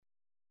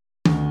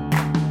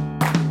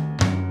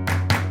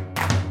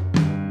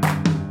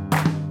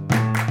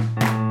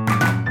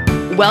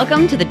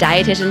Welcome to the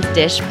Dietitian's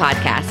Dish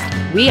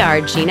podcast. We are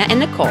Gina and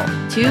Nicole,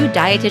 two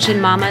dietitian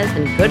mamas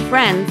and good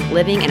friends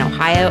living in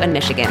Ohio and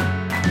Michigan.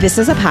 This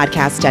is a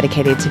podcast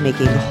dedicated to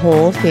making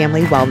whole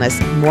family wellness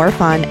more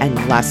fun and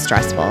less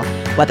stressful.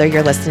 Whether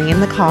you're listening in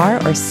the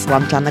car or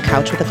slumped on the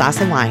couch with a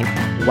glass of wine,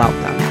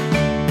 welcome.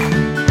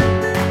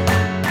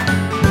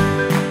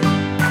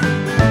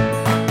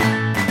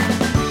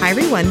 Hi,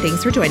 everyone.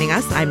 Thanks for joining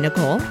us. I'm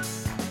Nicole.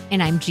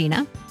 And I'm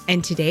Gina.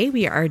 And today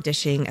we are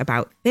dishing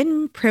about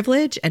thin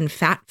privilege and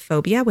fat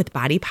phobia with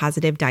body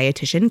positive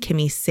dietitian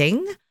Kimmy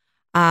Singh.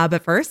 But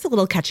first, a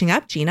little catching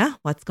up. Gina,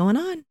 what's going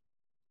on?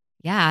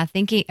 Yeah,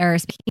 speaking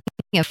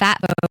of fat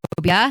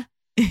phobia,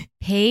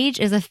 Paige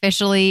is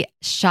officially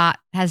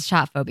has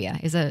shot phobia,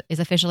 is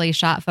officially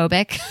shot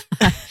phobic.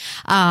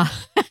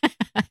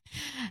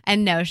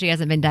 And no, she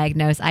hasn't been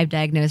diagnosed. I've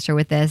diagnosed her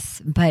with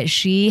this, but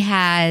she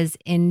has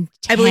intense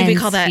I believe we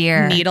call that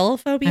fear. Needle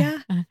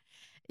phobia.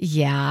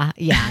 Yeah,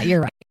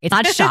 you're right. It's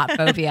not shot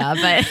phobia,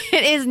 but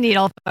it is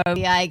needle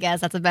phobia, I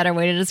guess. That's a better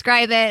way to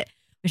describe it.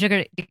 We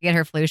should get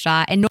her flu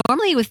shot. And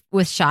normally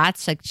with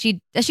shots, like she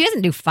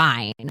doesn't do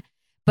fine,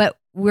 but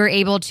we're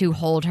able to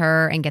hold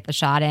her and get the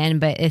shot in.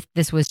 But if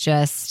this was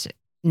just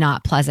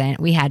not pleasant,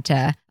 we had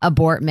to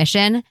abort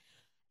mission.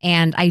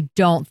 And I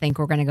don't think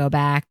we're going to go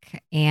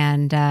back.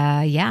 And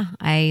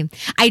I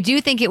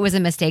do think it was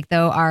a mistake,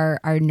 though.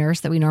 Our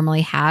nurse that we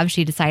normally have,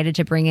 she decided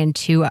to bring in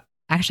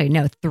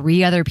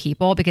three other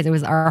people because it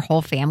was our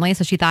whole family.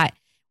 So she thought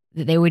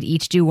that they would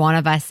each do one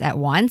of us at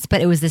once,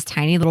 but it was this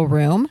tiny little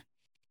room.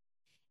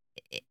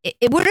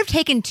 It would have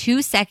taken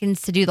 2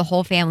 seconds to do the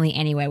whole family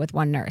anyway with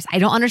one nurse. I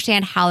don't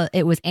understand how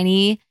it was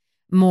any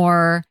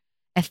more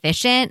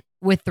efficient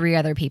with 3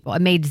 other people.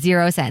 It made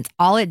zero sense.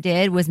 All it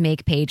did was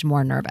make Paige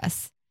more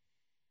nervous.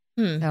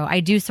 So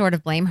I do sort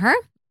of blame her,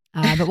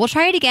 but we'll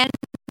try it again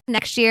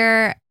next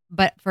year.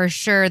 But for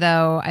sure,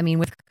 though, I mean,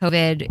 with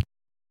COVID,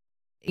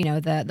 you know,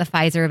 the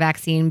Pfizer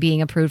vaccine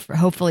being approved for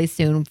hopefully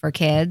soon for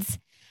kids.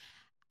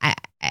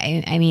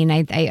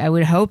 I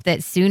would hope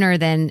that sooner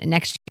than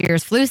next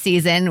year's flu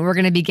season, we're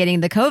going to be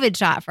getting the COVID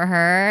shot for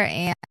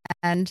her.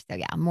 And so,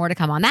 yeah, more to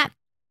come on that.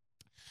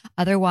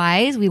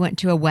 Otherwise, we went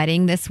to a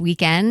wedding this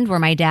weekend where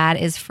my dad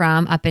is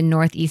from up in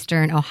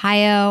northeastern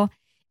Ohio.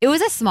 It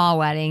was a small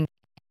wedding.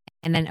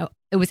 And then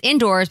it was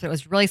indoors, but it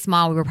was really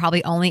small. We were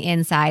probably only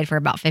inside for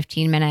about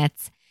 15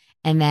 minutes.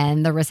 And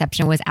then the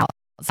reception was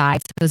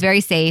outside. So it was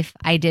very safe.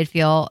 I did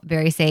feel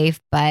very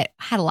safe, but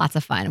had lots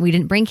of fun. We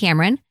didn't bring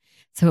Cameron.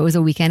 So it was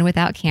a weekend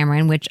without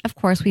Cameron, which of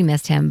course we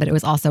missed him, but it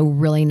was also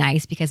really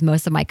nice because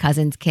most of my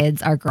cousins'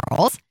 kids are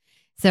girls.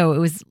 So it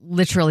was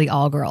literally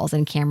all girls,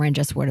 and Cameron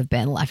just would have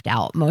been left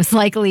out most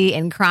likely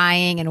and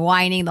crying and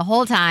whining the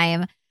whole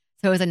time.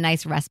 So it was a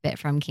nice respite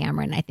from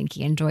Cameron. I think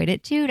he enjoyed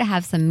it too, to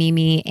have some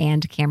Mimi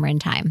and Cameron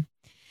time.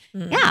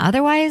 Yeah,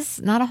 otherwise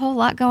not a whole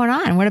lot going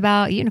on. What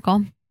about you,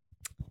 Nicole?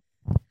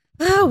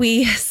 Oh,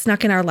 we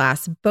snuck in our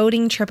last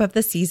boating trip of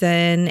the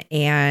season,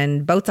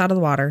 and boats out of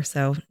the water,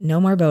 so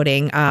no more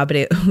boating.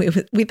 But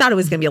we thought it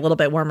was going to be a little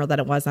bit warmer than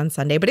it was on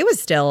Sunday, but it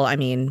was still,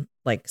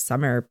 like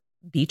summer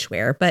beach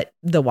wear, but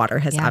the water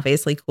has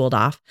obviously cooled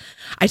off.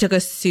 I took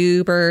a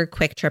super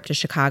quick trip to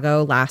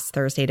Chicago last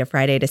Thursday to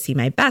Friday to see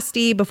my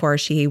bestie before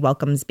she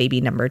welcomes baby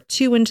number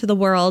 2 into the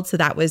world. So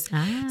that was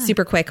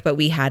super quick, but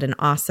we had an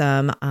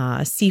awesome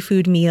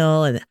seafood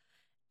meal, and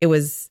it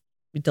was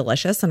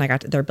delicious. And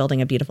they're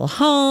building a beautiful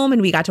home,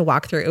 and we got to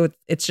walk through it.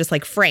 It's just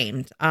like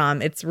framed.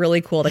 It's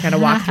really cool to kind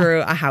of walk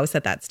through a house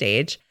at that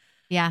stage.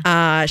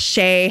 Yeah.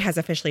 Shay has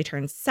officially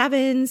turned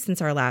 7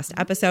 since our last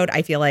episode.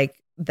 I feel like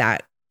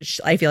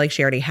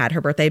she already had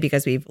her birthday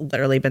because we've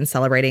literally been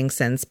celebrating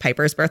since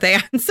Piper's birthday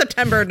on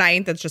September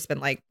 9th. It's just been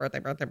like birthday.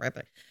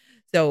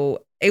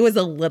 So it was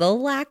a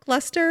little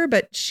lackluster,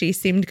 but she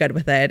seemed good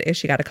with it.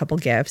 She got a couple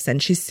gifts,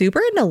 and she's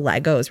super into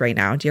Legos right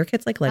now. Do your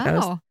kids like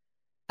Legos?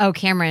 Oh,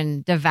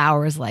 Cameron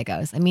devours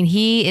Legos. I mean,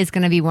 he is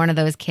going to be one of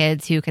those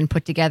kids who can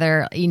put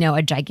together,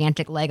 a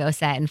gigantic Lego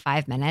set in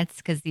 5 minutes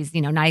because he's,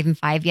 not even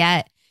 5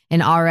 yet,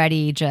 and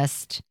already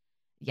just...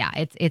 Yeah,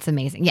 it's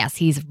amazing. Yes,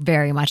 he's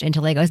very much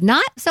into Legos.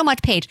 Not so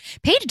much Paige.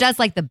 Paige does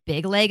like the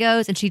big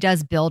Legos, and she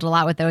does build a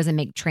lot with those and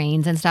make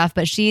trains and stuff,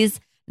 but she's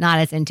not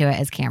as into it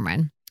as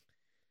Cameron.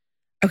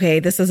 Okay,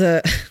 this is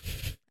a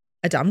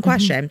dumb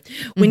question.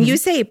 When you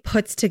say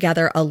puts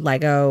together a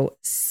Lego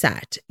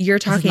set, you're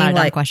talking not a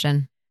dumb like...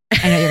 question.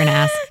 I know you're going to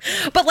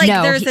ask. But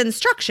there's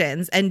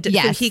instructions, and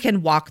so he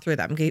can walk through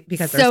them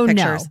because there's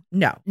pictures.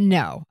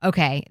 No.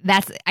 Okay.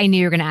 I knew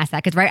you were going to ask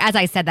that because right as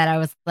I said that, I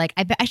was like,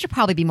 I should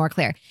probably be more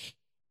clear.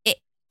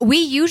 We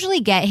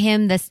usually get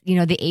him this,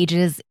 the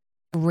ages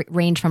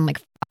range from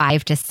like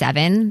 5 to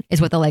 7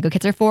 is what the Lego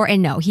kits are for.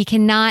 And no, he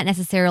cannot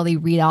necessarily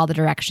read all the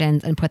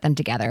directions and put them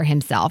together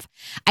himself.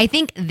 I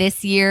think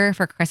this year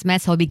for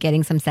Christmas, he'll be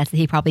getting some sets that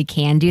he probably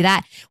can do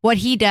that. What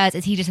he does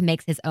is he just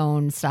makes his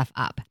own stuff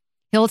up.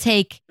 He'll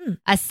take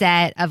a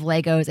set of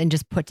Legos and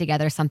just put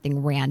together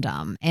something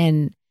random.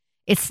 And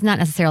it's not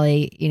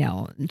necessarily,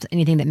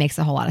 anything that makes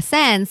a whole lot of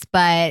sense,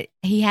 but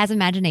he has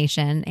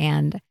imagination,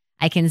 and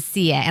I can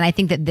see it. And I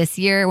think that this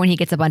year, when he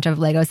gets a bunch of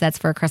Lego sets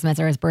for Christmas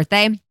or his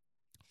birthday,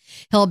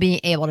 he'll be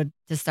able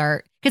to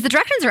start, because the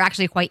directions are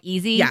actually quite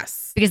easy.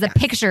 Yes. Because the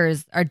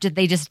pictures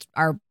they just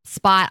are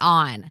spot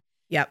on.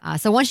 Yep.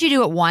 So once you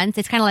do it once,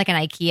 it's kind of like an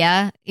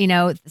IKEA,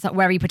 so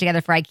whatever you put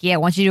together for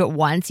IKEA. Once you do it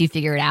once, you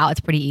figure it out.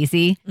 It's pretty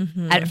easy.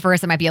 Mm-hmm. At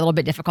first, it might be a little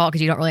bit difficult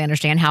because you don't really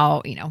understand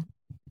how,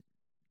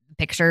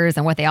 pictures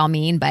and what they all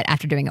mean. But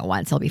after doing it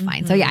once, he'll be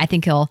fine. So yeah, I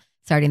think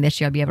starting this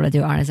year, be able to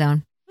do it on his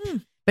own.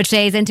 But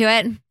Shay's into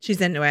it.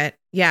 She's into it.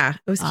 Yeah,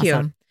 it was Awesome.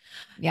 cute.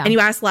 Yeah. And you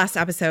asked last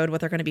episode what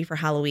they're going to be for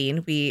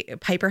Halloween.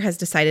 Piper has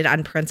decided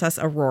on Princess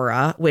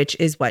Aurora, which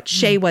is what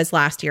Shay was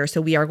last year.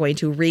 So we are going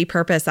to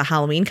repurpose a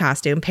Halloween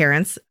costume.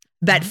 Parents,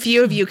 bet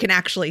few of you can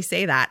actually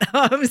say that.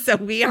 So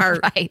we are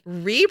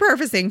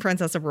repurposing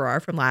Princess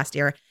Aurora from last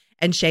year.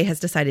 And Shay has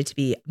decided to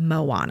be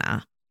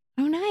Moana.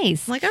 Oh,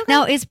 nice. I'm like, okay.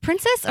 Now, is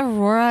Princess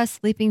Aurora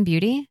Sleeping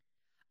Beauty?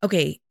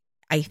 Okay,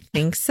 I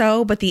think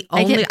so. But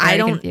I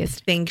don't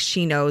confused. think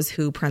she knows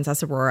who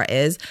Princess Aurora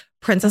is.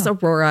 Princess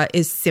Aurora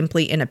is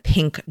simply in a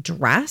pink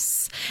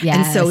dress. Yes.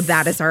 And so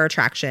that is our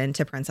attraction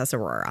to Princess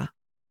Aurora.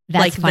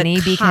 That's funny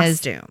the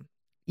because costume.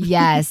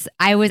 yes,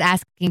 I was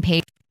asking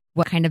Paige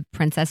what kind of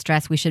princess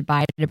dress we should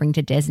buy to bring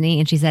to Disney,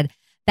 and she said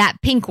that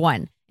pink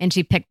one, and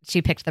she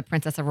picked the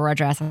Princess Aurora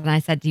dress, and I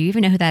said, "Do you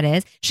even know who that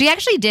is?" She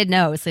actually did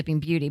know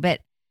Sleeping Beauty,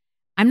 but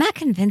I'm not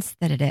convinced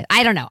that it is.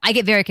 I don't know. I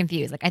get very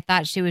confused. Like I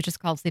thought she was just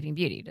called Sleeping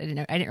Beauty. I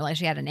didn't realize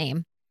she had a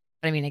name,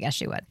 but I mean, I guess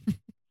she would.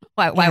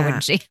 Why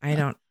wouldn't she? I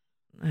don't.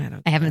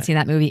 I haven't seen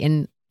that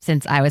movie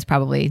since I was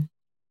probably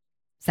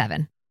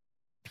 7.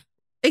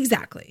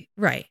 Exactly.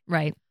 Right.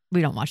 Right.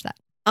 We don't watch that.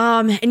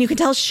 And you can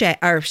tell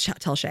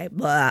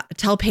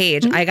tell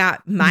Paige, I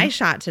got my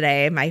shot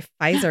today, my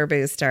Pfizer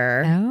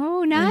booster.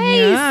 Oh, nice.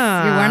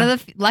 Yeah. You're one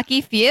of the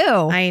lucky few.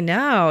 I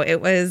know. It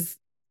was,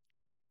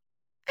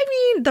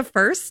 the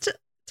first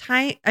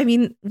time,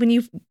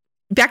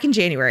 back in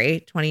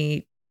January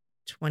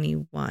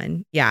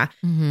 2021. Yeah.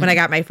 Mm-hmm. When I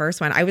got my first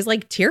one, I was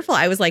like tearful.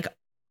 I was like,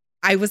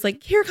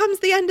 here comes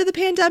the end of the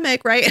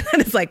pandemic, right?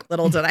 And it's like,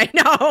 little did I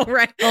know,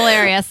 right?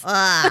 Hilarious.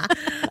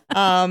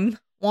 Womp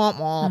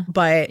womp.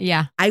 But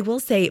yeah, I will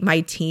say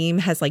my team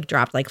has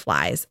dropped like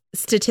flies.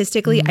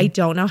 Statistically, I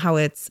don't know how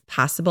it's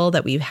possible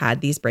that we've had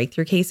these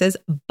breakthrough cases,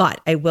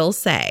 but I will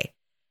say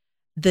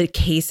the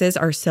cases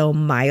are so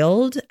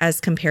mild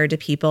as compared to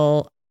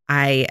people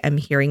I am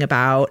hearing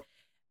about,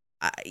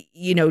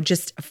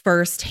 just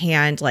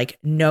firsthand,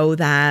 know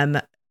them.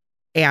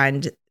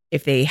 And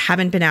if they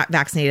haven't been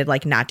vaccinated,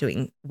 not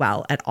doing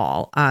well at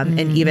all.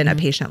 And even a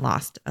patient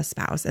lost a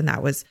spouse, and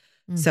that was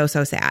so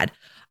sad.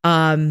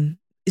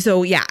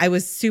 So yeah, I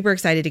was super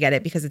excited to get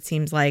it because it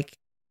seems like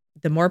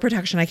the more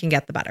protection I can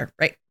get, the better,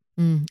 right?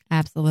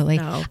 Absolutely.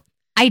 So.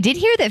 I did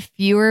hear that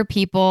fewer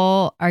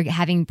people are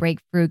having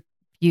breakthrough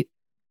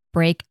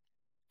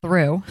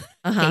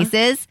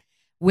cases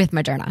with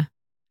Moderna.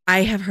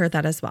 I have heard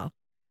that as well.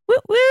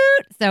 Woot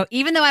woot. So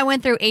even though I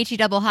went through HE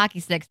double hockey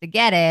sticks to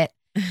get it,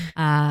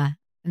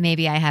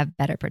 maybe I have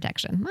better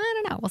protection. I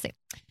don't know. We'll see.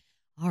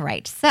 All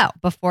right. So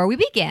before we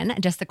begin,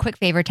 just a quick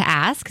favor to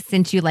ask.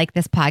 Since you like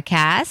this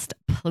podcast,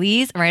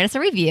 please write us a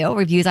review.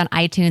 Reviews on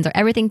iTunes are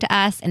everything to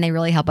us, and they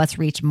really help us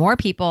reach more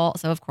people.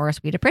 So, of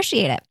course, we'd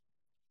appreciate it.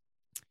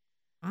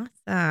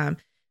 Awesome.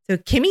 So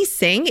Kimmy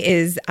Singh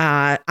is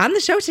on the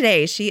show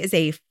today. She is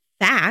a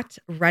fat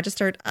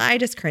registered. I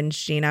just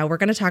cringe, Gina. We're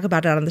going to talk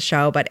about it on the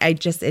show, but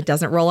it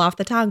doesn't roll off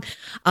the tongue.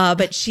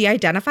 But she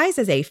identifies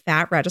as a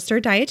fat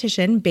registered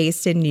dietitian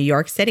based in New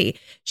York City.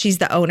 She's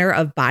the owner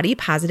of Body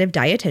Positive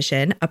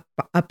Dietitian,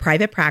 a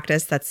private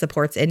practice that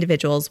supports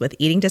individuals with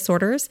eating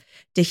disorders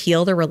to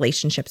heal their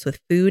relationships with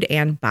food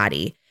and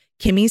body.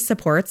 Kimmy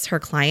supports her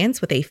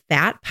clients with a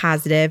fat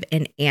positive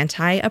and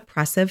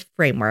anti-oppressive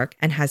framework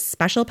and has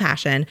special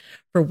passion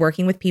for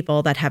working with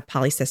people that have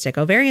polycystic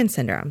ovarian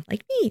syndrome,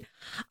 like me.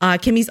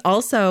 Kimmy's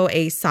also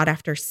a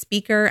sought-after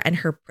speaker and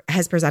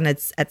has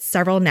presented at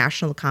several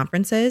national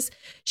conferences.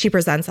 She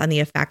presents on the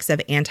effects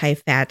of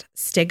anti-fat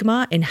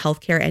stigma in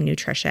healthcare and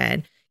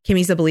nutrition.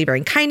 Kimmy's a believer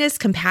in kindness,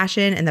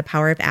 compassion, and the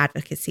power of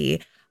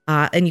advocacy.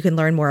 And you can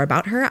learn more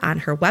about her on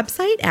her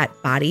website at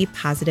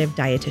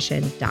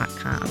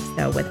bodypositivedietitian.com.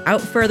 So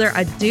without further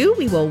ado,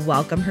 we will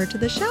welcome her to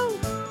the show.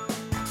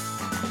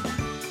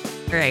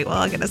 All right, well,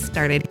 I'm going to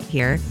start it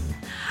here.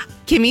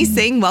 Kimmy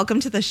Singh, welcome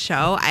to the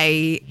show.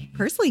 I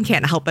personally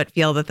can't help but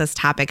feel that this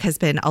topic has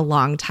been a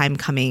long time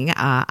coming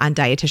on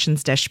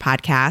Dietitian's Dish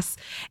podcast.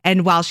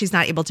 And while she's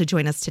not able to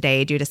join us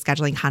today due to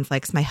scheduling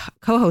conflicts, my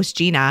co-host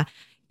Gina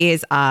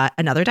is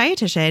another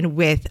dietitian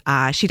with,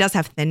 she does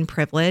have thin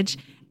privilege.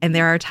 And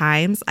there are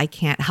times I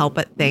can't help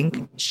but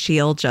think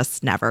she'll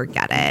just never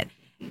get it.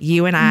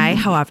 You and I,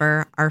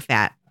 however, are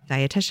fat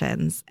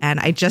dietitians. And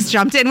I just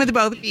jumped in with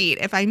both feet.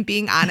 If I'm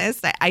being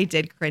honest, I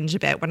did cringe a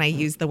bit when I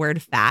used the word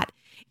fat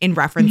in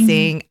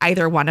referencing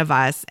either one of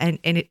us. And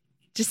it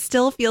just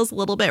still feels a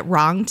little bit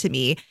wrong to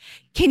me.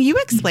 Can you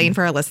explain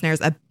for our listeners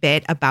a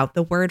bit about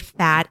the word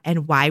fat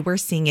and why we're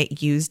seeing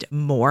it used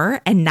more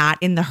and not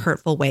in the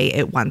hurtful way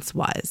it once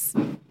was?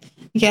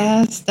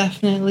 Yes,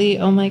 definitely.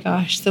 Oh my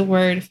gosh, the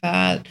word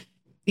fat.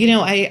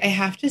 I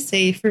have to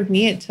say, for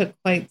me, it took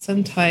quite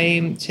some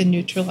time to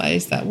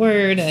neutralize that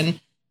word. And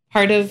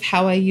part of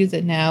how I use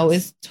it now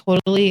is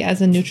totally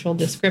as a neutral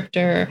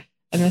descriptor.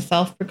 I'm a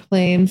self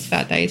proclaimed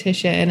fat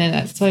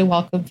dietitian. So I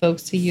welcome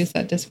folks to use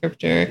that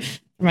descriptor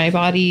for my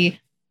body.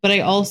 But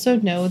I also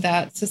know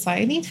that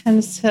society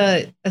tends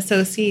to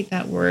associate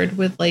that word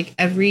with like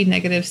every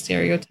negative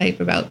stereotype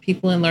about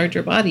people in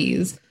larger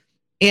bodies.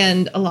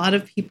 And a lot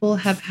of people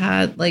have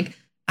had like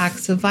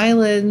acts of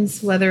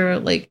violence, whether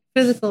like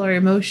physical or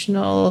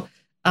emotional,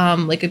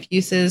 like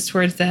abuses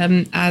towards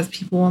them as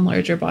people in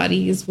larger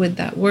bodies with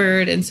that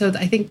word. And so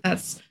I think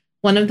that's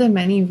one of the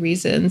many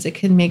reasons it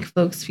can make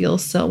folks feel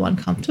so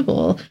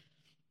uncomfortable.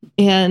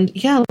 And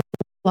yeah,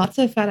 lots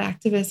of fat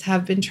activists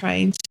have been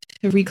trying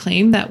to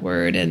reclaim that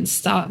word and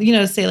stop,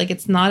 say like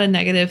it's not a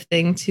negative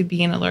thing to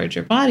be in a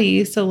larger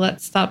body. So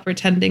let's stop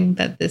pretending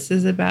that this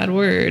is a bad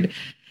word.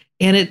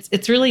 And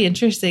it's really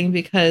interesting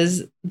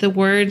because the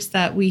words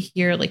that we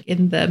hear like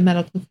in the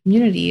medical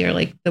community are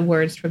like the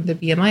words from the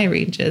BMI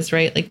ranges,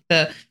 right? Like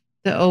the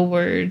O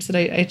words that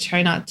I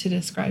try not to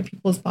describe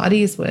people's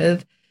bodies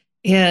with.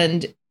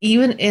 And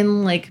even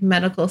in like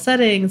medical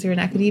settings or in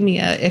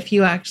academia, if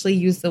you actually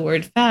use the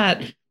word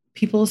fat,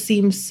 people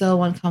seem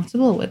so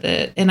uncomfortable with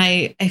it. And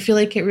I feel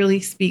like it really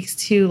speaks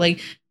to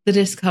like the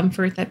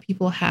discomfort that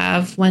people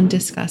have when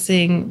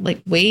discussing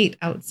like weight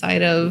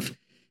outside of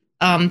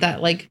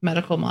that like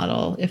medical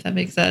model, if that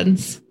makes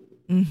sense.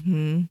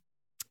 Mm-hmm.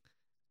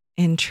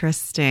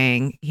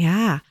 Interesting.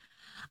 Yeah.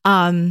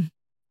 I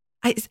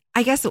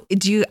guess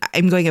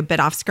I'm going a bit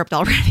off script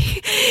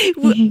already.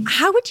 Mm-hmm.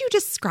 How would you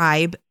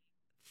describe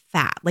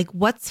fat? Like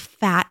what's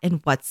fat and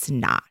what's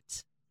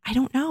not? I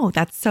don't know.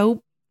 That's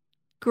so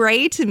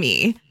gray to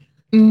me.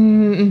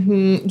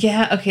 Mm-hmm.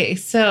 Yeah. Okay.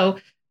 So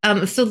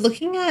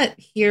looking at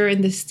here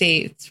in the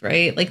States,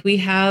 right? Like we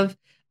have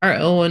our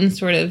own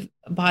sort of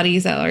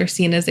bodies that are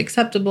seen as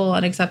acceptable,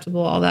 unacceptable,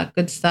 all that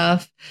good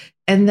stuff.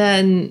 And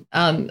then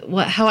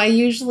how I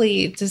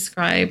usually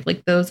describe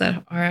like those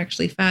that are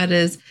actually fat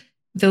is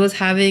those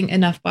having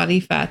enough body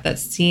fat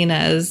that's seen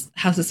as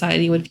how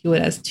society would view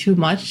it as too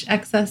much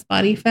excess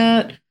body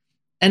fat.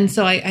 And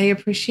so I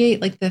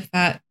appreciate like the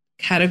fat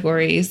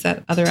categories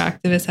that other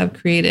activists have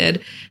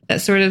created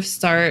that sort of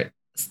start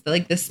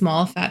like the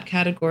small fat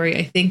category,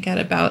 I think at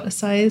about a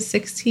size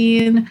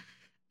 16.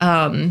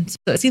 So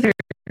it's either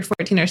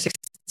 14 or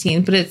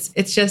 16, but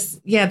it's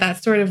just, yeah,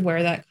 that's sort of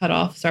where that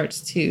cutoff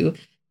starts to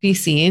be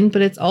seen.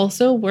 But it's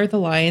also where the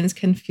lines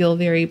can feel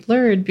very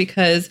blurred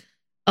because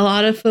a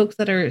lot of folks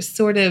that are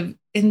sort of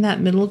in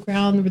that middle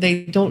ground where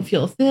they don't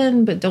feel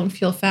thin, but don't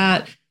feel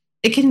fat,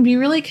 it can be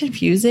really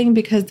confusing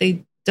because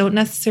they don't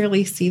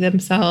necessarily see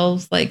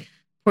themselves like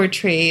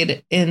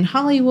portrayed in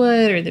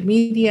Hollywood or the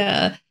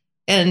media.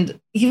 And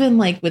even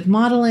like with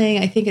modeling,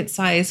 I think it's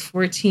size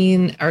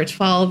 14 or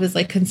 12 is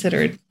like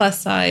considered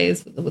plus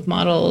size with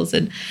models.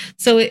 And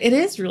so it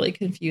is really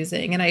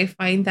confusing. And I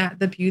find that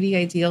the beauty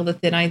ideal, the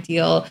thin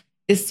ideal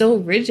is so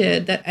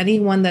rigid that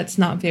anyone that's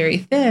not very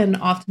thin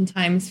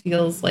oftentimes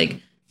feels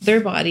like their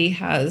body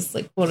has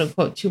like quote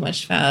unquote too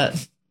much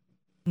fat.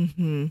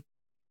 Mm-hmm.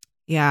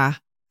 Yeah,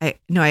 I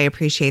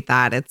appreciate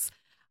that. It's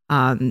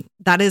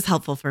that is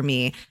helpful for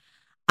me.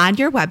 On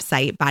your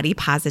website, Body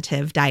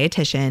Positive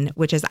Dietitian,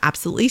 which is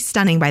absolutely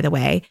stunning, by the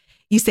way,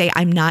 you say,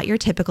 I'm not your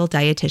typical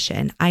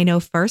dietitian. I know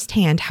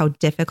firsthand how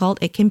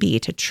difficult it can be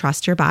to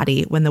trust your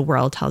body when the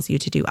world tells you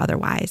to do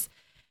otherwise.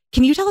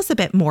 Can you tell us a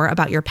bit more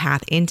about your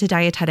path into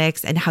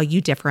dietetics and how you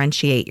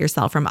differentiate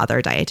yourself from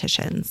other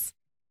dietitians?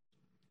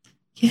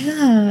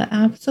 Yeah,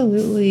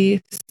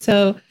 absolutely.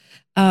 So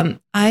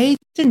I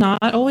did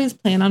not always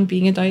plan on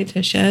being a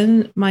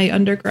dietitian. My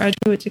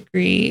undergraduate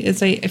degree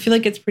is, I feel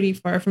like it's pretty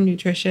far from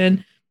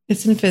nutrition.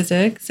 It's in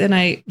physics, and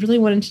I really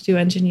wanted to do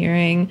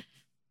engineering.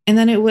 And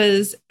then it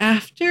was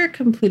after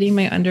completing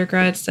my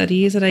undergrad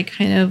studies that I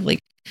kind of like,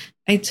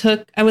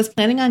 I was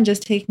planning on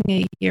just taking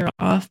a year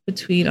off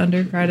between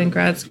undergrad and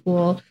grad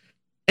school.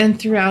 And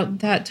throughout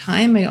that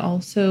time, I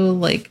also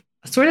like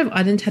sort of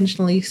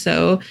unintentionally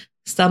so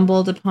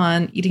stumbled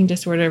upon eating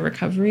disorder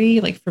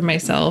recovery, like for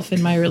myself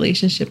and my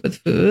relationship with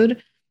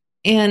food.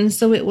 And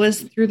so it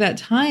was through that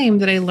time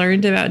that I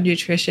learned about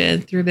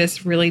nutrition through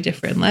this really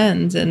different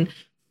lens. And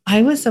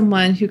I was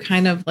someone who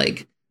kind of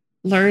like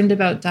learned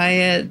about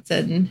diets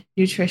and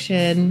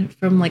nutrition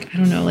from like, I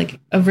don't know, like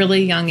a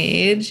really young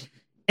age.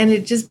 And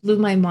it just blew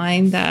my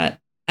mind that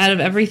out of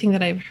everything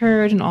that I've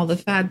heard and all the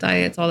fad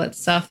diets, all that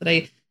stuff that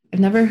I've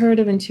never heard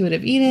of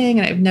intuitive eating,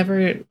 and I've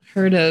never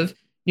heard of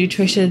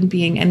nutrition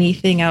being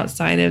anything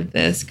outside of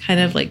this kind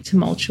of like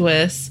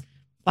tumultuous,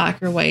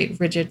 black or white,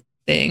 rigid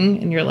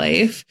thing in your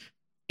life.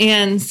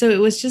 And so it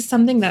was just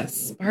something that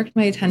sparked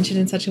my attention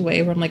in such a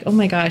way where I'm like, oh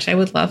my gosh, I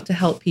would love to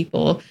help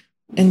people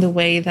in the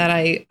way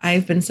that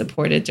I've been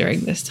supported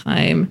during this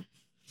time.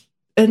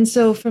 And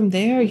so from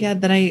there, yeah,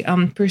 then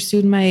I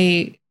pursued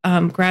my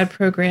grad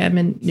program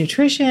in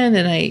nutrition,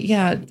 and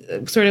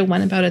I sort of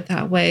went about it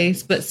that way.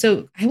 But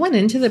so I went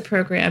into the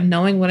program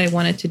knowing what I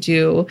wanted to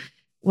do.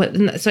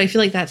 so I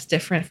feel like that's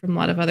different from a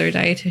lot of other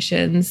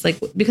dietitians, like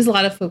because a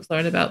lot of folks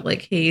learn about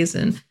like HAES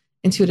and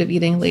intuitive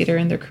eating later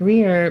in their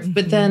career.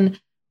 But then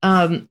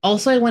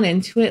also I went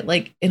into it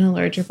like in a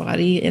larger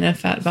body, in a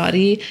fat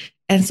body.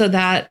 And so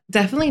that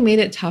definitely made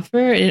it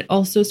tougher. It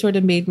also sort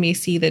of made me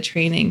see the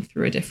training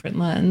through a different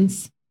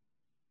lens.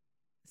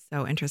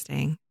 So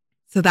interesting.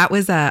 So that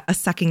was a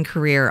second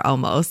career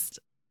almost.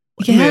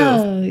 Yeah.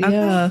 Move. Okay.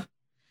 Yeah.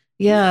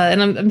 Yeah.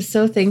 And I'm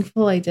so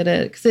thankful I did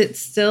it because it's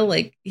still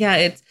like,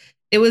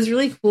 it was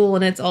really cool.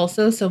 And it's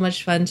also so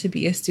much fun to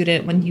be a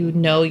student when you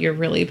know you're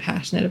really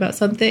passionate about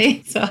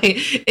something. So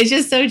it's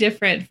just so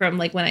different from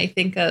like when I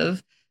think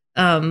of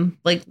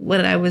like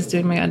when I was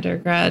doing my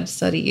undergrad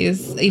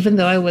studies, even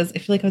though I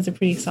feel like I was a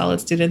pretty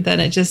solid student then,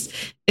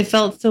 it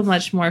felt so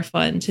much more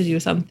fun to do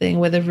something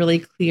with a really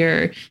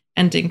clear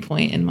ending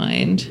point in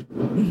mind.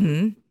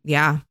 Mm-hmm.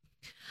 Yeah.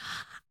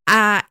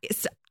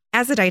 So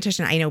as a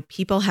dietitian, I know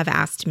people have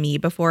asked me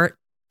before,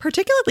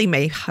 particularly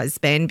my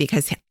husband,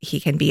 because he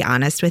can be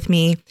honest with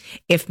me,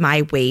 if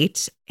my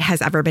weight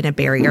has ever been a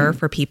barrier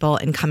for people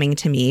in coming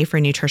to me for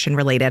nutrition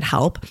related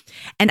help.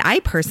 And I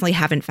personally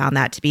haven't found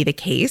that to be the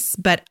case.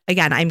 But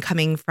again, I'm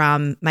coming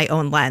from my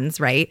own lens,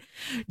 right?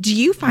 Do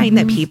you find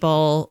that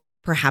people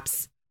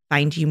perhaps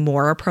find you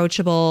more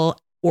approachable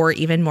or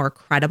even more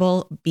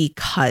credible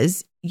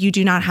because you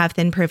do not have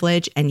thin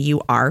privilege and you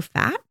are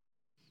fat?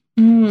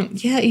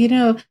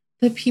 Yeah,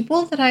 the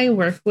people that I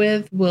work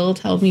with will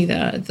tell me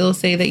that. They'll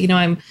say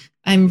that,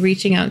 I'm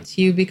reaching out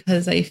to you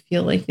because I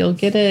feel like you'll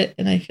get it.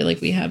 And I feel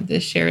like we have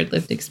this shared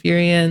lived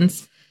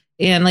experience.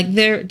 And like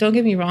don't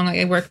get me wrong, like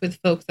I work with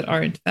folks that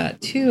aren't fat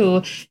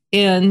too.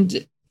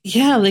 And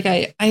yeah, like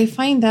I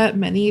find that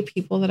many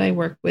people that I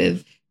work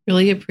with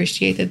really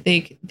appreciate that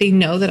they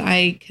know that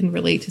I can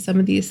relate to some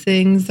of these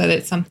things, that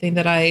it's something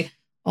that I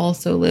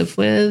also live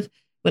with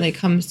when it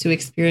comes to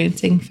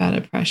experiencing fat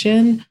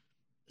oppression.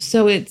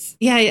 So I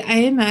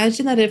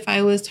imagine that if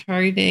I was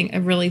targeting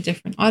a really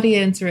different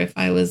audience, or if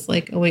I was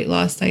like a weight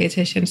loss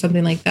dietitian,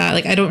 something like that,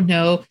 like I don't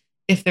know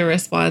if the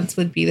response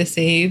would be the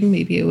same.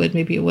 Maybe it would,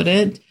 maybe it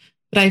wouldn't.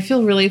 But I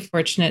feel really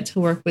fortunate to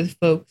work with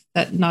folks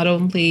that not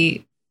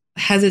only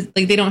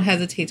they don't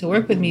hesitate to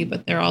work with me,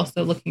 but they're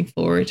also looking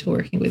forward to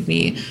working with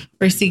me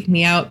or seek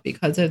me out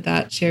because of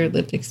that shared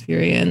lived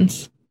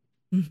experience.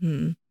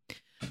 Mm-hmm.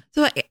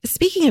 So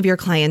speaking of your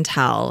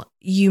clientele,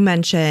 you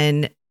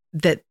mentioned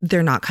that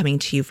they're not coming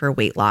to you for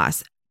weight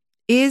loss.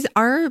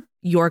 Are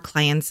your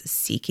clients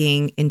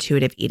seeking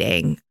intuitive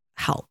eating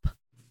help?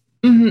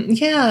 Mm-hmm.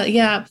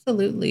 Yeah,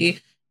 absolutely.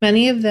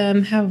 Many of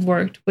them have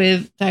worked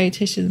with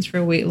dietitians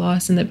for weight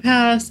loss in the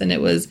past, and it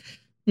was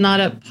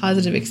not a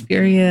positive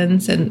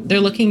experience, and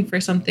they're looking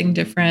for something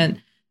different.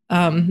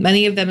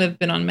 Many of them have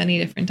been on many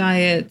different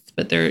diets,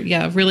 but they're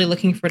really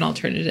looking for an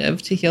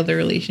alternative to heal their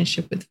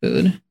relationship with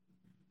food.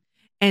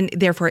 And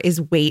therefore,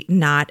 is weight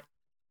not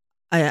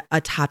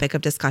a topic of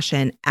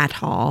discussion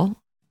at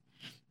all?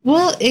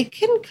 Well, it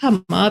can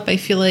come up, I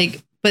feel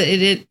like, but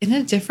it in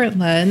a different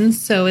lens.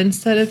 So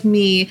instead of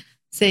me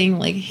saying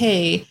like,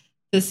 hey,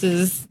 this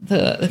is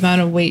the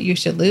amount of weight you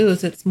should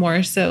lose, it's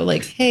more so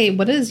like, hey,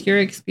 what has your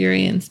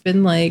experience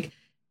been like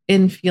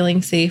in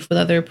feeling safe with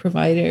other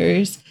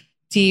providers?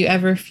 Do you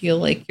ever feel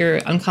like you're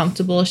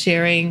uncomfortable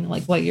sharing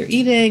like what you're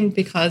eating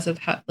because of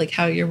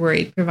how you're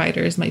worried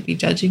providers might be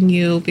judging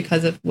you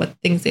because of what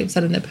things they've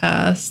said in the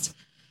past?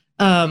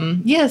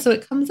 So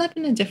it comes up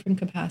in a different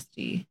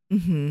capacity.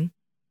 Mm-hmm.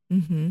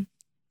 Mm-hmm.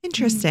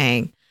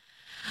 Interesting.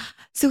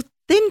 So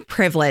thin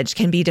privilege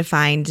can be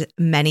defined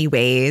many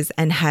ways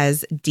and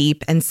has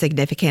deep and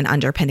significant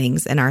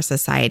underpinnings in our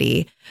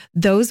society.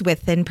 Those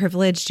with thin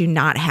privilege do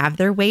not have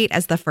their weight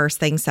as the first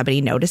thing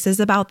somebody notices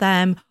about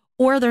them,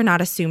 or they're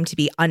not assumed to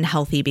be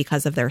unhealthy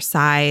because of their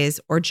size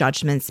or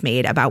judgments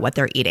made about what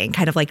they're eating,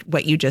 kind of like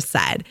what you just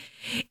said.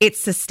 It's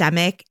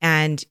systemic,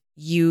 and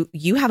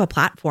you have a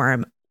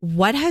platform.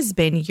 What has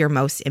been your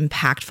most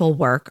impactful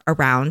work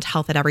around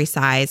health at every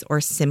size, or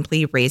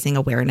simply raising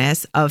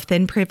awareness of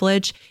thin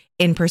privilege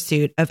in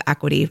pursuit of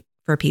equity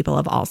for people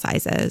of all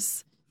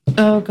sizes?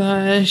 Oh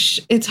gosh,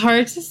 it's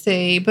hard to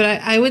say, but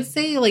I would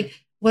say like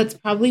what's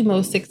probably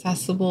most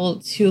accessible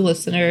to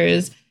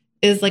listeners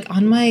is like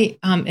on my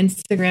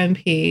Instagram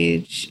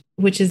page,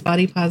 which is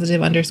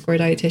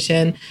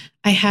bodypositive_dietitian.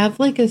 I have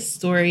like a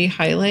story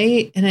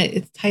highlight, and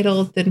it's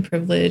titled Thin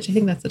Privilege. I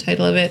think that's the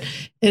title of it.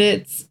 And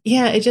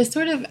it just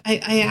sort of,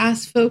 I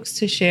ask folks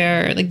to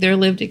share like their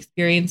lived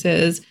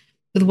experiences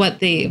with what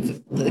they've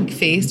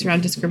faced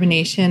around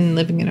discrimination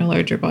living in a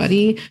larger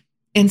body.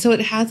 And so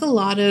it has a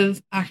lot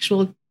of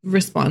actual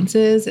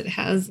responses. It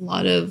has a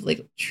lot of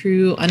like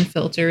true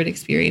unfiltered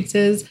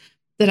experiences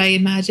that I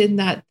imagine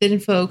that thin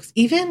folks,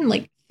 even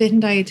like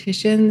thin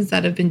dietitians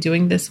that have been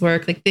doing this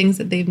work, like things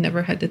that they've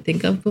never had to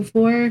think of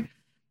before.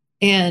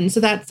 And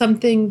so that's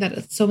something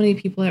that so many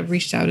people have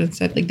reached out and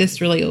said, like, this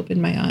really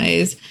opened my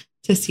eyes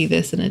to see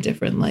this in a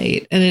different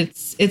light. And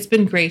it's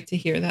been great to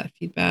hear that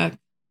feedback.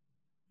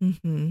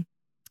 Mm-hmm.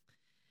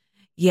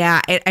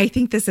 Yeah, I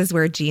think this is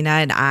where Gina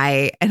and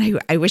I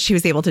wish she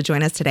was able to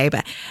join us today,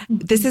 but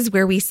this is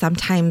where we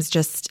sometimes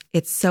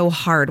it's so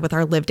hard with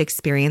our lived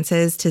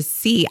experiences to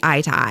see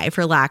eye to eye,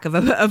 for lack of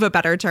a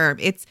better term.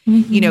 It's,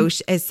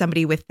 as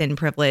somebody with thin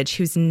privilege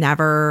who's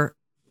never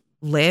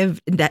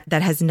lived,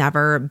 that has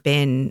never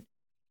been,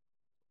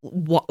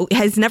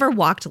 has never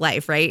walked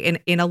life, right,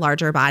 in a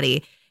larger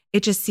body,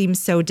 it just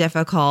seems so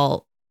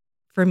difficult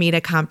for me to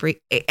comprehend.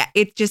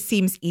 It just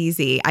seems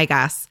easy, I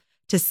guess,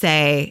 to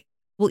say,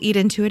 we'll eat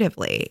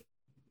intuitively,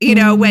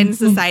 when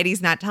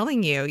society's not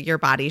telling you your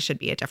body should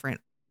be a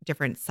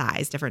different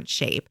size, different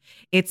shape.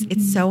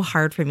 It's so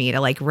hard for me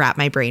to like wrap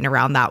my brain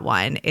around that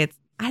one.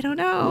 I don't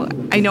know.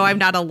 I know I'm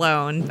not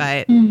alone,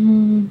 but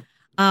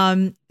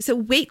so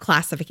weight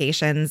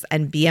classifications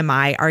and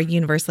BMI are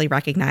universally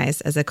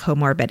recognized as a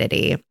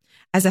comorbidity.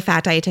 As a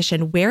fat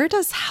dietitian, where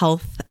does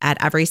health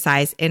at every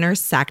size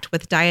intersect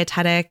with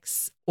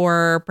dietetics?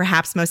 Or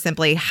perhaps most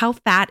simply, how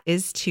fat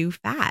is too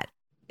fat?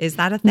 Is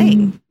that a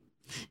thing?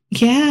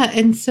 Yeah.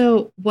 And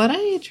so what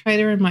I try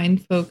to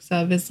remind folks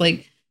of is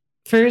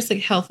first,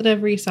 health at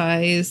every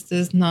size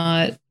does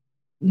not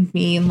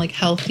mean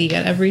healthy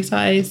at every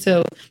size.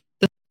 So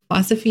the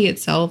philosophy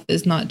itself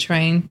is not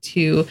trying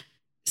to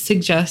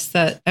suggest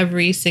that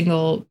every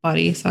single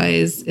body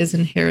size is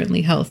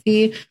inherently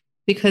healthy,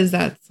 because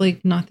that's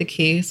not the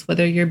case.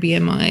 Whether your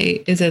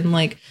BMI is in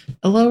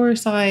a lower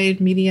side,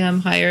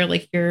 medium, higher,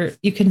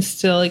 you can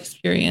still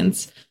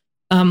experience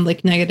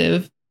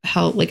negative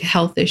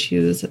health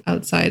issues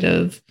outside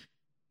of,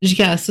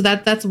 so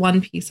that's one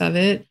piece of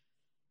it.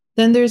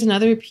 Then there's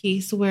another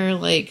piece where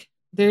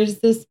there's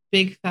this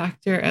big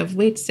factor of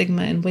weight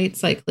stigma and weight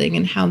cycling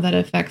and how that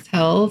affects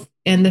health,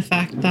 and the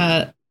fact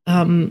that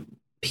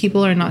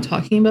people are not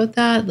talking about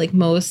that.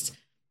 Most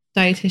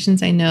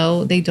dietitians I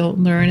know, they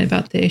don't learn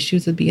about the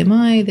issues with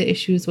BMI, the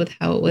issues with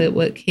how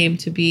what came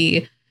to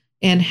be,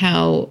 and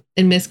how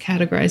it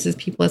miscategorizes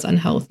people as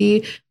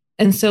unhealthy.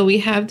 And so we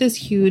have this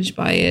huge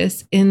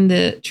bias in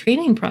the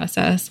training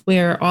process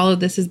where all of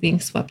this is being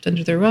swept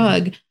under the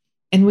rug.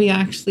 And we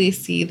actually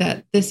see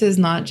that this is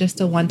not just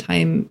a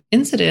one-time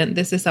incident.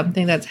 This is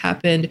something that's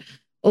happened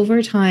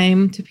over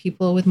time to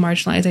people with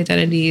marginalized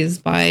identities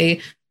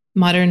by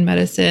modern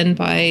medicine,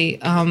 by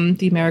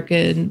the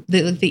American,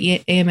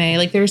 the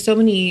AMA. There's so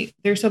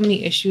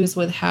many issues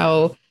with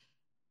how,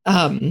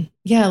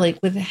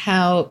 with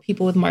how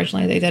people with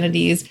marginalized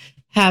identities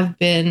have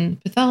been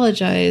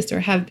pathologized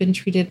or have been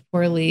treated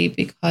poorly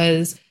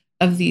because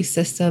of these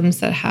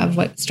systems that have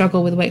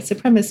struggle with white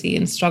supremacy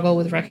and struggle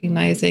with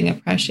recognizing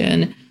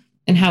oppression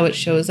and how it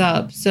shows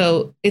up.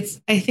 So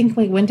I think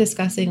when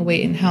discussing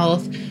weight and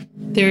health,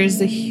 there's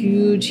a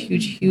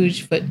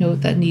huge footnote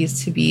that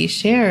needs to be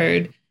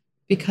shared,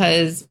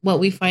 because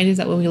what we find is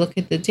that when we look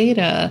at the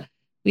data,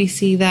 we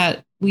see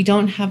that we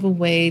don't have a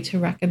way to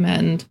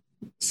recommend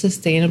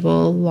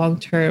sustainable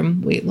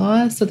long-term weight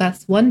loss. So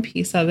that's one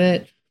piece of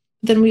it.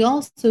 Then we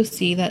also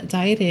see that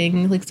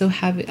dieting,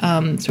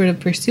 sort of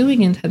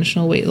pursuing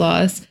intentional weight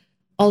loss,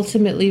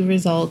 ultimately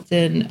results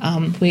in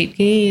weight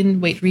gain,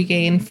 weight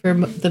regain for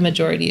the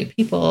majority of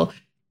people.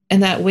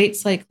 And that weight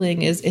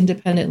cycling is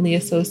independently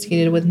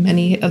associated with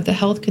many of the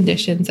health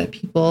conditions that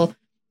people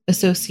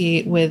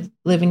associate with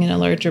living in a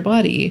larger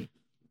body.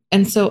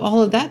 And so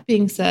all of that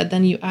being said,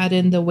 then you add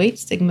in the weight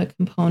stigma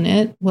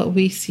component. What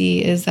we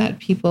see is that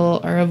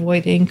people are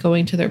avoiding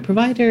going to their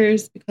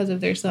providers because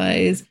of their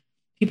size.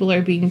 People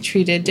are being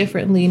treated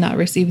differently, not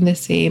receiving the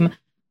same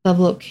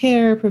level of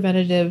care,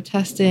 preventative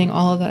testing,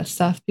 all of that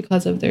stuff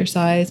because of their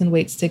size and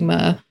weight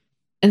stigma.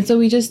 And so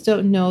we just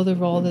don't know the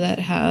role that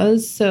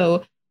has.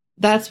 So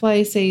that's why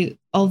I say,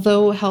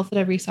 although health at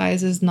every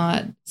size is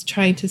not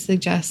trying to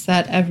suggest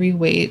that every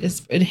weight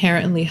is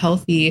inherently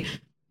healthy,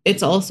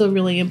 it's also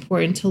really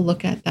important to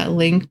look at that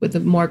link with a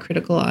more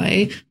critical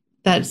eye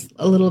that's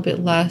a little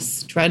bit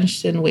less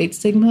drenched in weight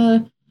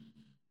stigma.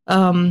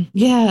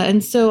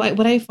 And so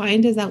what I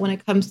find is that when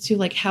it comes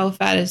to how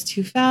fat is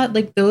too fat,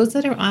 those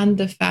that are on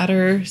the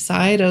fatter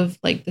side of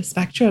the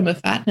spectrum of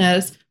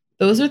fatness,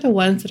 those are the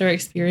ones that are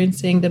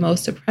experiencing the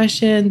most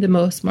oppression, the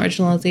most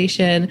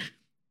marginalization,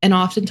 and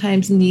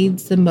oftentimes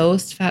needs the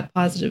most fat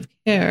positive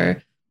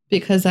care,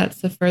 because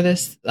that's the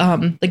furthest,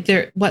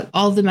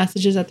 all the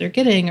messages that they're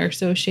getting are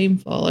so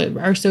shameful,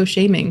 are so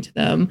shaming to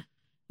them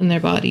and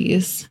their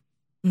bodies.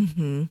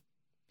 Mm-hmm.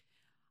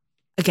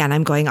 Again,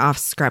 I'm going off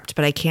script,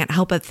 but I can't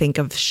help but think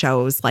of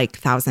shows like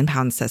 1,000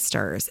 Pound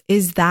Sisters.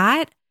 Is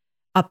that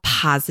a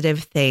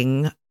positive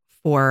thing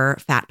for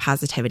fat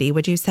positivity,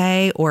 would you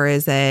say? Or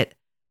is it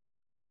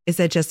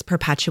just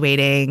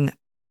perpetuating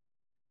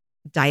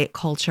diet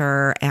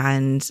culture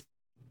and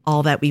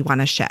all that we want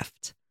to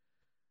shift?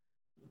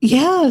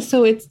 Yeah,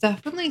 so it's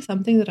definitely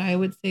something that I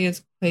would say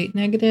is quite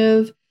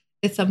negative.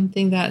 It's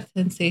something that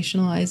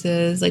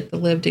sensationalizes the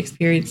lived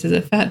experiences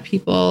of fat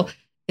people.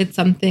 It's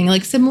something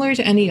similar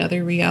to any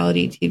other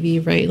reality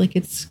TV, right?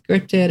 It's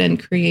scripted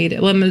and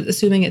created. Well, I'm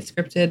assuming it's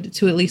scripted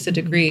to at least a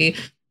degree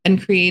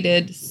and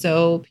created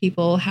so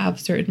people have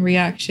certain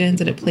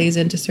reactions and it plays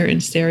into certain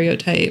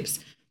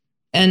stereotypes.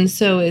 And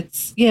so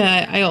it's,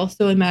 yeah, I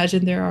also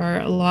imagine there are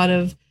a lot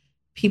of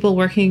people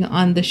working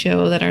on the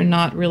show that are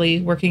not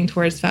really working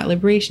towards fat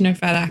liberation or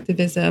fat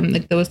activism.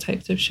 Like those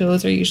types of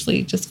shows are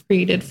usually just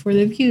created for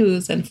the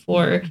views and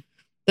for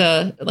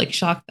the like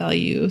shock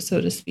value, so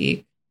to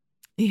speak.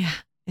 Yeah.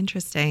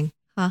 Interesting.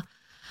 Huh.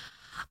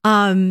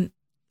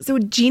 So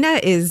Gina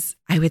is,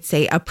 I would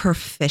say, a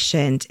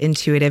proficient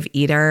intuitive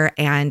eater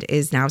and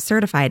is now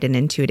certified in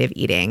intuitive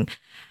eating.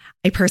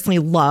 I personally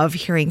love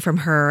hearing from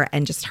her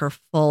and just her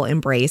full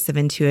embrace of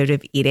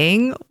intuitive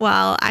eating.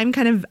 While I'm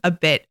kind of a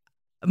bit,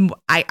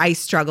 I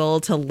struggle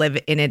to live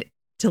it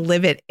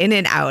in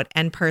and out.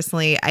 And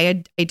personally,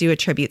 I do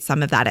attribute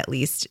some of that at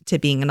least to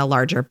being in a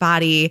larger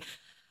body,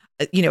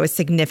 a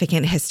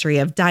significant history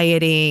of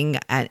dieting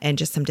and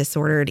just some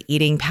disordered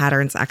eating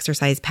patterns,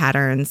 exercise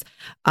patterns,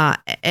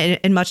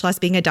 and much less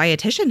being a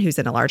dietitian who's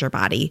in a larger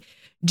body.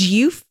 Do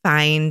you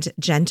find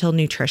gentle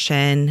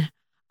nutrition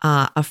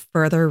a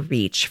further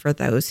reach for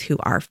those who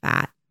are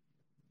fat?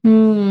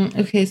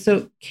 Okay,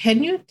 so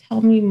can you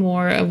tell me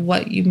more of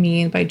what you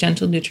mean by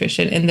gentle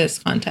nutrition in this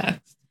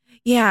context?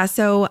 Yeah,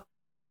 so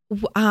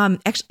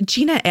actually,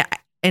 Gina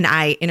and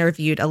I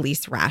interviewed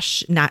Elise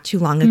Resch not too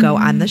long ago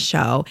on the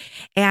show.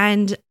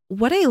 And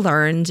what I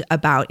learned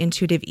about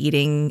intuitive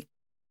eating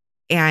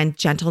and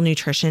gentle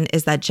nutrition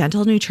is that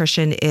gentle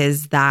nutrition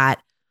is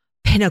that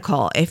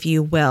pinnacle, if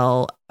you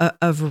will,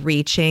 of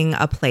reaching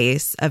a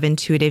place of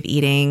intuitive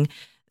eating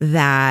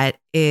that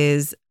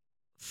is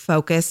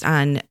focused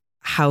on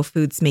how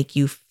foods make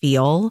you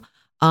feel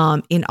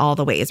in all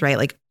the ways, right?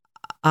 Like,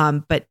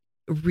 but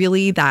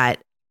really that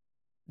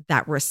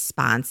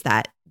response,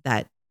 that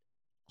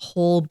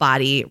whole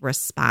body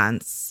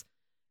response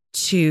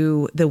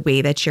to the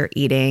way that you're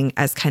eating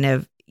as kind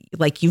of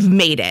like you've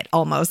made it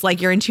almost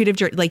like you're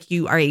intuitive, like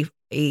you are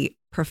a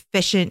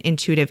proficient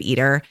intuitive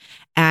eater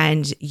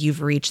and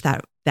you've reached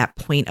that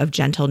point of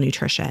gentle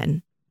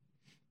nutrition.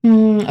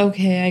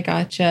 Okay, I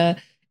gotcha.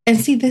 And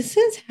see, this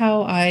is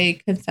how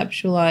I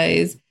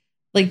conceptualize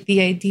like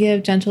the idea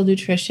of gentle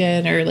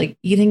nutrition or like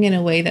eating in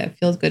a way that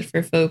feels good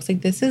for folks.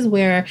 Like this is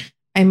where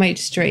I might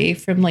stray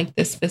from like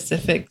this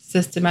specific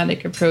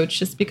systematic approach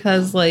just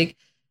because like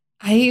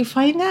I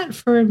find that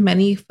for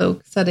many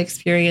folks that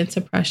experience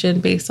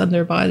oppression based on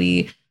their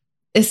body,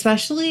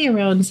 especially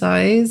around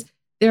size,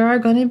 there are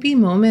going to be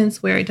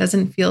moments where it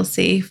doesn't feel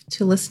safe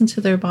to listen to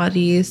their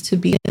bodies, to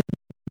be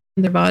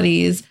in their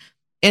bodies.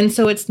 And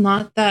so it's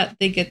not that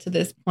they get to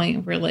this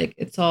point where like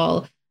it's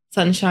all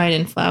sunshine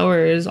and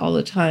flowers all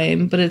the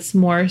time, but it's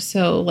more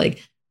so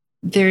like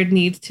there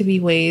needs to be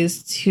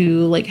ways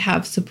to like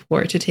have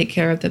support to take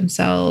care of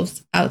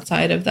themselves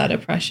outside of that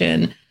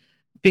oppression,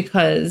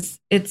 because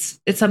it's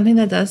something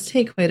that does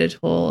take quite a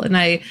toll. And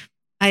I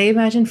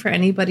imagine for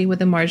anybody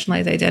with a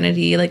marginalized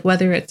identity, like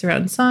whether it's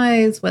around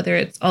size, whether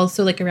it's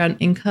also like around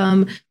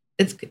income,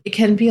 it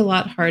can be a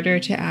lot harder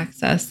to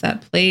access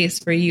that place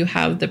where you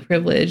have the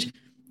privilege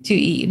to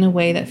eat in a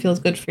way that feels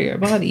good for your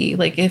body.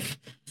 Like if,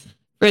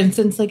 for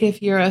instance, like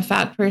if you're a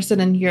fat person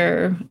and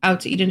you're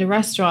out to eat in a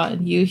restaurant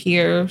and you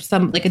hear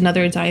some like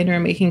another diner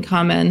making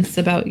comments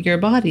about your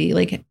body,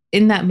 like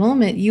in that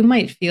moment, you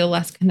might feel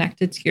less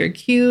connected to your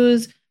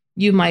cues.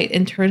 You might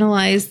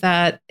internalize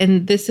that.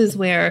 And this is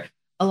where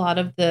a lot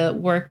of the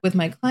work with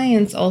my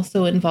clients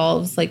also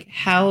involves like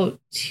how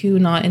to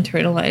not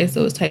internalize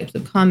those types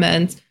of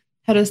comments,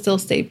 how to still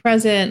stay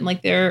present.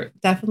 Like there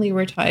definitely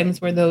were times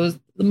where those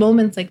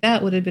moments like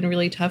that would have been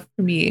really tough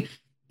for me.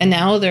 And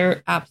now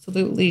they're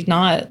absolutely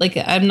not. Like,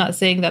 I'm not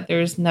saying that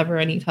there's never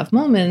any tough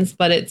moments,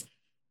 but it's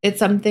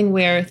something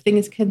where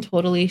things can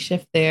totally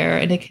shift there.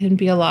 And it can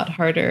be a lot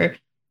harder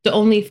to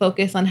only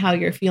focus on how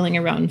you're feeling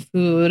around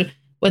food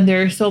when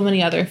there are so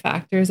many other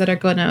factors that are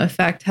going to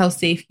affect how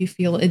safe you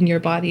feel in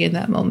your body in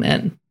that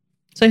moment.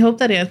 So I hope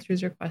that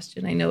answers your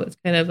question. I know it's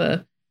kind of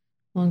a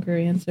longer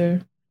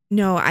answer.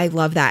 No, I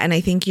love that. And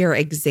I think your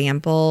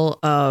example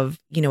of,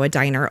 a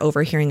diner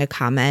overhearing a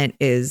comment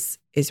is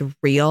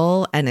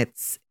real. And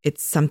it's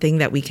something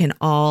that we can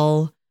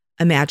all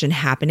imagine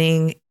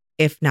happening,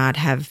 if not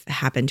have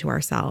happened to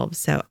ourselves.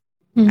 So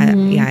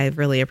I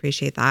really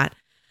appreciate that.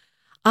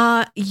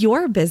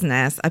 Your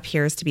business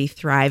appears to be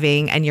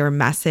thriving and your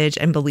message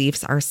and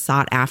beliefs are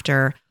sought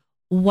after.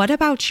 What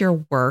about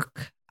your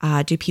work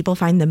do people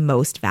find the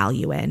most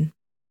value in?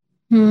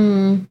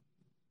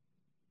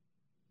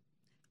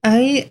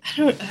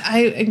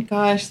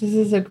 Gosh, this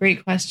is a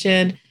great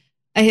question.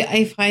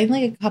 I find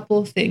like a couple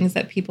of things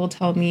that people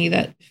tell me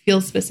that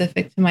feel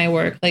specific to my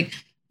work. Like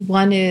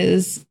one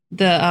is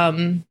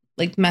the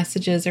like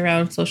messages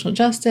around social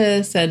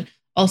justice and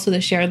also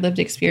the shared lived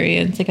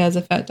experience, like as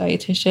a fat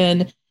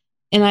dietitian.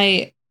 And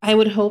I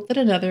would hope that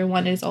another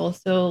one is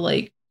also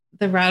like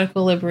the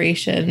radical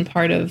liberation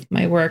part of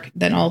my work,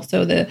 then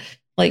also the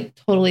like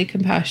totally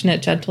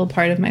compassionate, gentle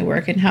part of my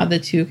work and how the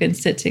two can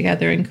sit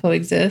together and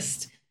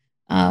coexist.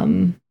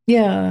 Those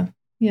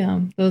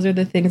are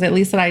the things at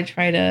least that I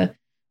try to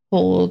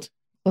hold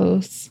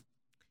close.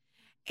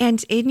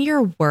 And in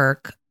your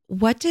work,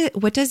 what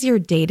does your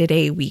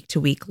day-to-day,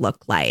 week-to-week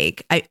look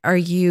like? Are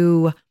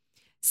you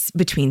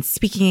between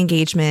speaking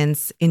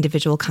engagements,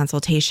 individual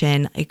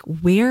consultation, like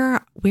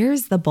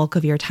where's the bulk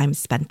of your time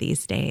spent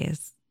these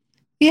days?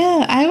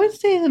 Yeah, I would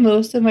say the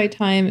most of my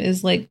time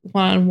is like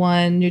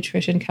one-on-one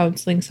nutrition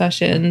counseling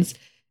sessions.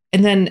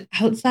 And then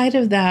outside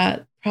of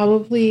that,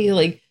 probably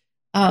like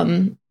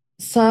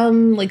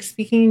some like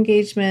speaking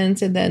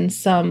engagements and then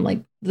some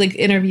like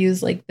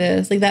interviews like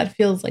this. Like that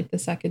feels like the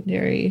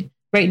secondary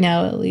right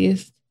now, at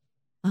least.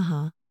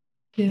 Uh-huh.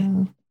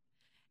 Yeah.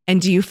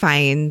 And do you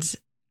find,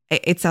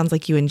 it sounds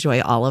like you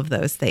enjoy all of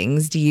those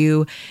things. Do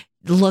you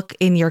look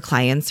in your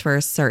clients for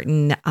a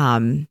certain,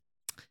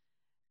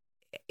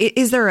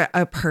 is there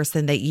a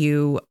person that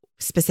you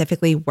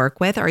specifically work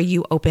with? Or are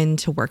you open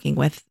to working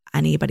with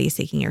anybody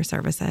seeking your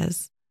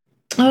services?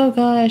 Oh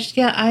gosh.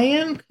 Yeah, I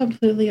am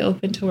completely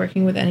open to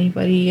working with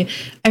anybody.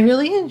 I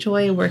really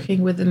enjoy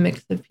working with a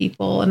mix of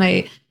people. And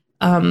I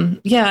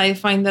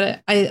find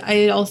that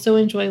I also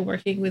enjoy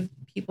working with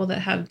people that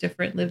have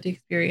different lived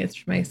experience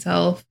for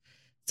myself.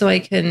 So I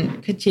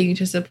can continue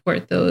to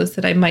support those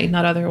that I might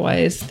not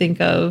otherwise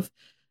think of.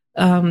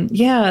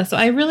 So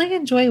I really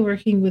enjoy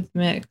working with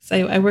mix.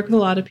 I work with a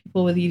lot of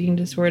people with eating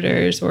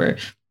disorders or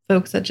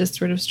folks that just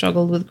sort of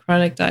struggled with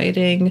chronic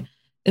dieting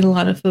and a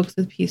lot of folks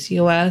with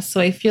PCOS. So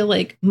I feel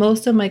like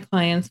most of my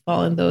clients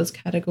fall in those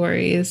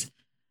categories.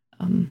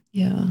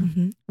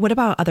 Mm-hmm. What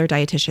about other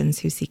dietitians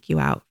who seek you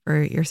out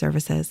for your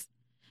services?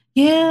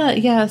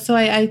 Yeah. So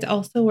I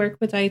also work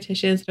with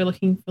dietitians that are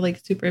looking for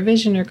like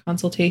supervision or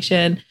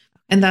consultation.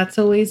 And that's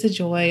always a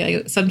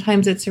joy.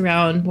 Sometimes it's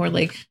around more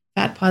like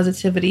fat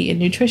positivity and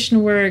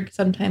nutrition work.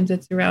 Sometimes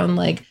it's around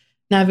like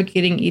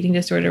navigating eating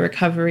disorder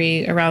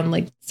recovery around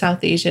like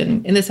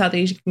in the South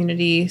Asian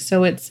community.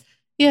 So it's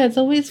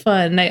always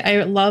fun.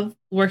 I love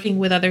working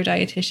with other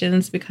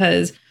dietitians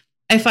because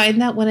I find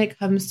that when it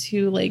comes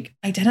to like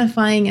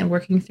identifying and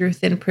working through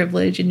thin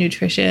privilege and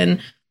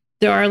nutrition,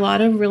 there are a lot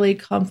of really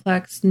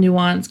complex,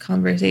 nuanced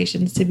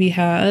conversations to be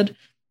had.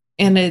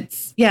 And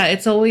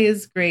it's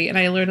always great. And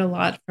I learn a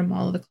lot from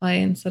all of the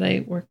clients that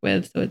I work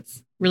with. So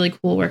it's really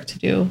cool work to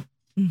do.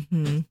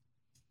 Mm-hmm.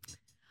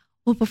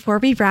 Well, before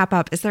we wrap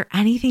up, is there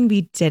anything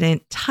we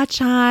didn't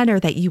touch on or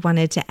that you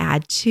wanted to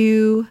add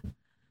to?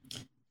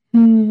 I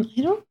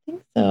don't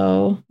think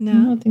so. No? I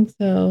don't think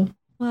so.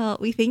 Well,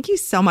 we thank you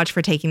so much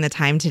for taking the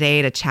time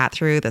today to chat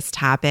through this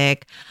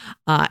topic.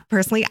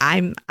 Personally,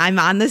 I'm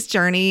on this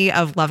journey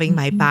of loving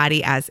my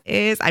body as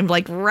is. I'm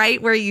like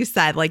right where you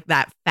said, like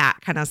that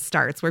fat kind of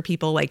starts where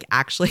people like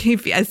actually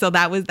feel. So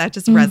that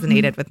just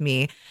resonated with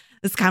me.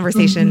 This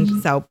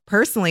conversation, so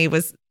personally,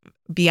 was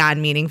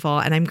beyond meaningful.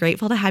 And I'm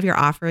grateful to have your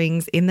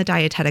offerings in the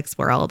dietetics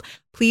world.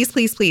 Please,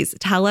 please, please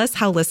tell us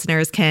how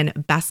listeners can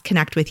best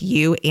connect with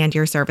you and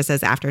your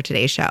services after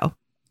today's show.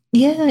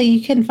 Yeah,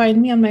 you can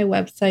find me on my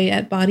website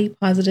at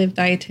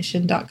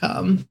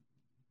bodypositivedietitian.com.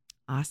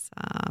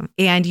 Awesome.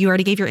 And you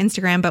already gave your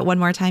Instagram, but one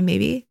more time,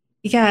 maybe?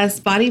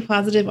 Yes,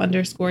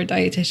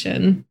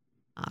 bodypositive_dietitian.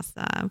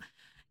 Awesome.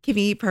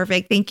 Kimmy,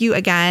 perfect. Thank you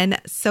again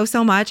so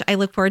much. I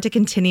look forward to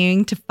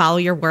continuing to follow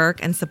your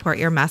work and support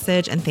your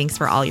message. And thanks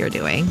for all you're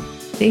doing.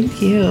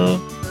 Thank you.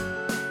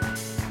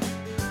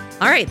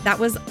 All right. That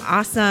was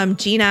awesome.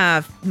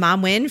 Gina,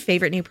 Mom Win,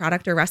 favorite new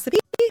product or recipe?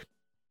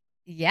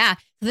 Yeah.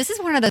 So this is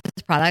one of those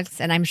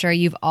products, and I'm sure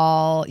you can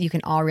all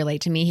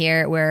relate to me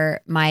here,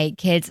 where my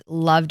kids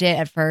loved it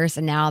at first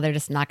and now they're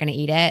just not going to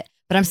eat it,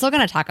 but I'm still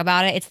going to talk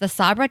about it. It's the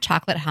Sabra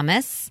chocolate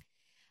hummus.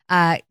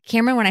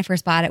 Cameron, when I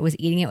first bought it, was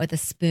eating it with a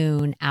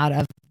spoon out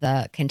of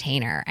the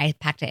container. I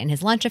packed it in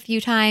his lunch a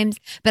few times,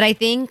 but I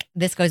think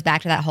this goes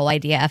back to that whole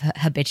idea of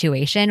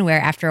habituation,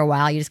 where after a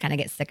while, you just kind of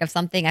get sick of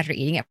something after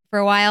eating it for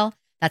a while.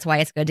 That's why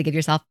it's good to give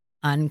yourself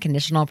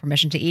unconditional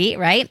permission to eat,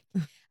 right?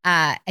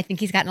 I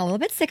think he's gotten a little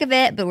bit sick of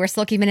it, but we're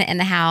still keeping it in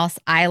the house.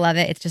 I love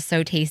it. It's just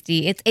so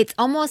tasty. It's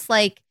almost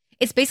like,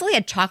 it's basically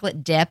a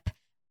chocolate dip,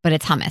 but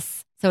it's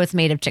hummus. So it's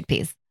made of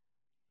chickpeas.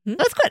 So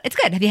it's good. It's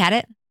good. Have you had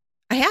it?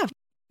 I have.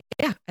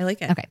 Yeah, I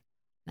like it. Okay,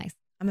 nice.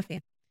 I'm a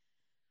fan.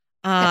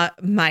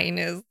 Mine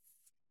is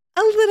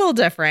a little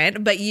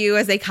different, but you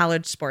as a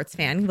college sports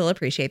fan will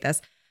appreciate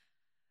this.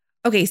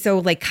 Okay, so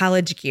like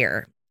college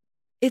gear.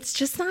 It's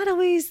just not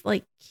always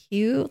like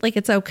cute. Like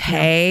it's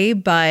okay,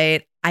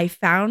 but I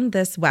found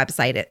this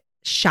website at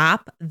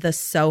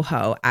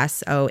shopthesoho,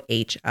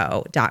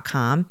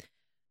 SOHO.com.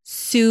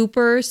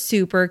 Super,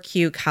 super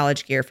cute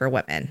college gear for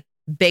women.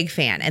 Big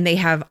fan. And they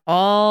have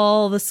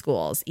all the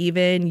schools,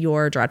 even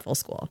your dreadful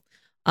school.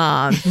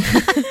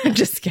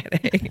 Just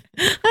kidding.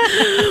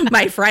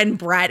 My friend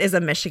Brett is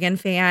a Michigan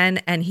fan,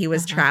 and he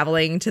was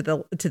traveling to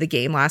the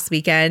game last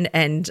weekend,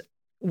 and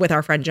with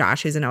our friend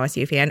Josh, who's an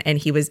OSU fan, and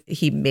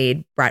he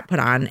made Brett put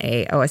on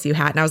a OSU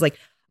hat, and I was like,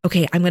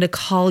 okay, I'm going to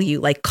call you,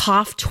 like,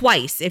 cough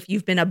twice if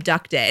you've been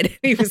abducted.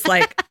 He was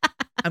like,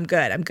 I'm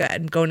good. I'm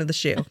going to the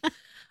shoe.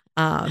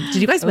 Did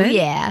you guys win? Oh,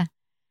 yeah.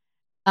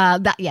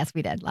 Yes,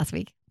 we did last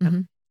week.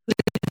 Mm-hmm.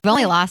 We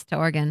only lost to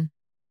Oregon.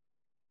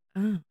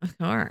 Oh, of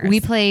course.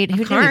 We played, who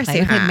did we play?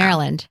 We played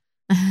Maryland.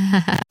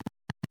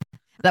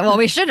 Well,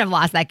 we shouldn't have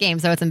lost that game,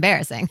 so it's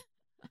embarrassing.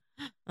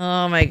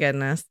 Oh, my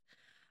goodness.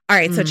 All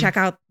right, so check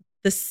out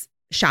this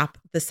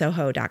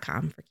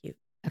shopthesoho.com for cute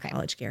Okay.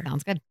 college gear.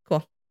 Sounds good.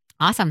 Cool.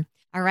 Awesome.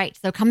 All right.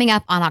 So coming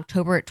up on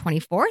October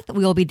 24th,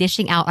 we will be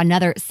dishing out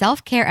another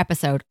self-care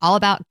episode all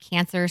about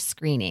cancer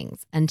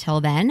screenings. Until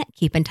then,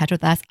 keep in touch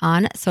with us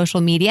on social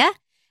media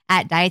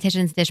at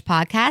Dietitians Dish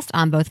Podcast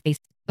on both Facebook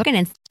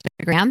and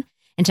Instagram,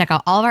 and check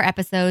out all of our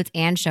episodes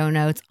and show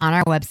notes on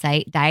our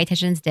website,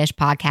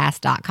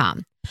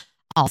 dietitiansdishpodcast.com.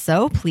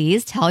 Also,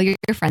 please tell your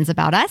friends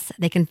about us.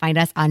 They can find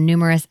us on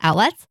numerous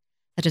outlets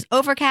such as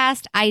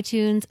Overcast,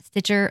 iTunes,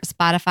 Stitcher,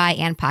 Spotify,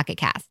 and Pocket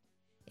Cast.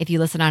 If you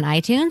listen on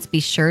iTunes, be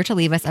sure to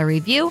leave us a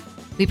review.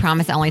 We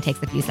promise it only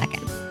takes a few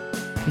seconds.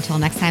 Until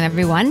next time,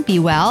 everyone, be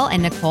well.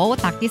 And Nicole, we'll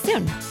talk to you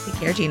soon. Take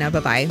care, Gina.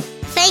 Bye-bye.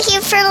 Thank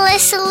you for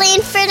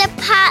listening for the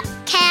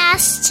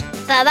podcast.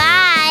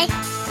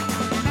 Bye-bye.